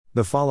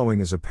The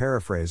following is a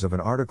paraphrase of an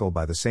article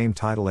by the same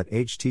title at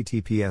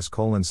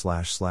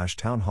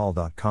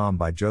https://townhall.com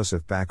by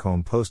Joseph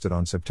Backholm, posted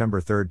on September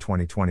 3,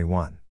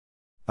 2021.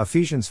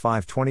 Ephesians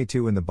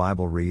 5:22 in the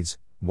Bible reads,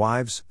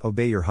 "Wives,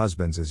 obey your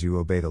husbands as you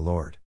obey the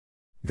Lord."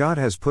 God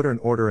has put an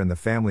order in the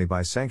family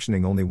by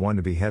sanctioning only one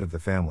to be head of the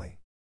family.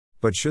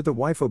 But should the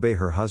wife obey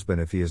her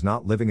husband if he is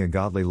not living a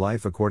godly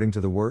life according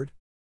to the word?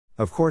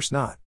 Of course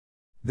not.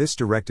 This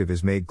directive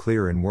is made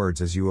clear in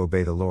words, "as you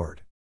obey the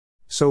Lord."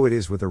 So it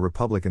is with a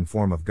republican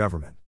form of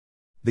government.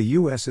 The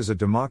U.S. is a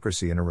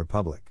democracy and a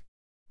republic.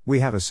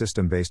 We have a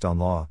system based on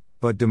law,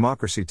 but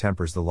democracy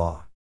tempers the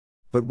law.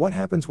 But what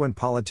happens when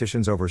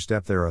politicians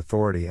overstep their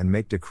authority and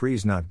make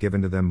decrees not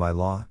given to them by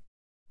law?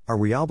 Are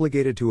we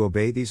obligated to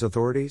obey these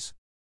authorities?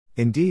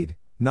 Indeed,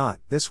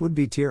 not. This would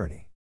be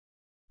tyranny.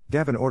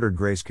 Devon ordered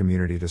Grace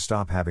Community to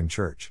stop having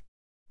church.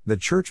 The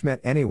church met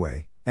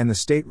anyway, and the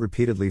state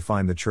repeatedly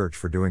fined the church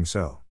for doing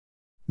so.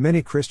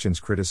 Many Christians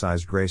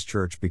criticized Grace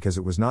Church because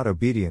it was not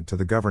obedient to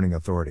the governing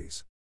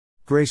authorities.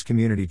 Grace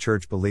Community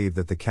Church believed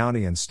that the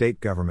county and state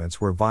governments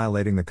were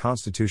violating the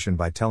Constitution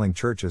by telling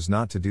churches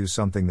not to do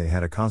something they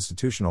had a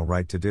constitutional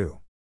right to do.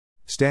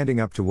 Standing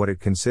up to what it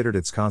considered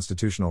its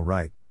constitutional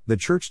right, the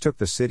church took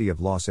the city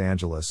of Los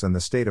Angeles and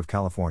the state of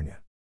California.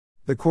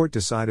 The court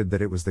decided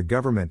that it was the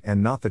government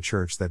and not the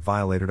church that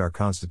violated our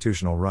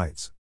constitutional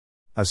rights.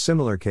 A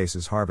similar case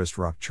is Harvest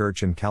Rock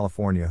Church in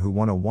California, who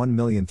won a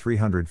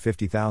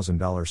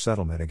 $1,350,000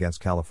 settlement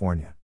against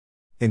California.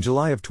 In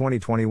July of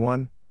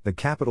 2021, the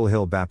Capitol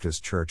Hill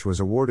Baptist Church was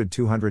awarded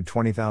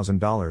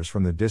 $220,000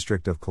 from the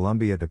District of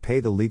Columbia to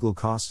pay the legal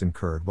costs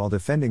incurred while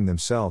defending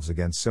themselves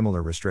against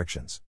similar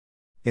restrictions.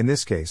 In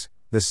this case,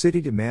 the city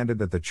demanded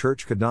that the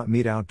church could not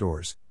meet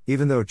outdoors,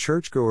 even though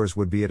churchgoers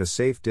would be at a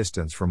safe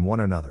distance from one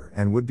another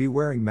and would be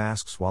wearing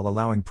masks while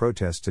allowing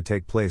protests to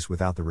take place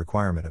without the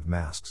requirement of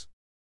masks.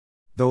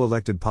 Though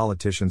elected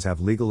politicians have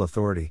legal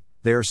authority,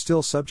 they are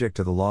still subject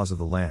to the laws of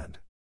the land.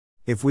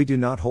 If we do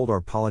not hold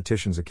our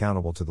politicians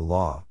accountable to the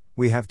law,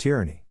 we have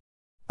tyranny.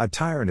 A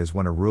tyrant is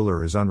when a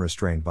ruler is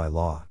unrestrained by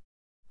law.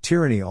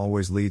 Tyranny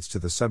always leads to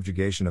the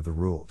subjugation of the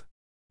ruled.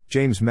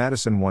 James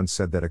Madison once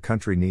said that a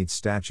country needs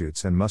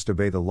statutes and must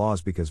obey the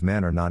laws because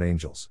men are not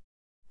angels.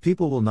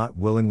 People will not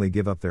willingly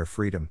give up their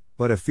freedom,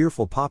 but a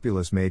fearful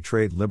populace may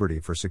trade liberty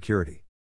for security.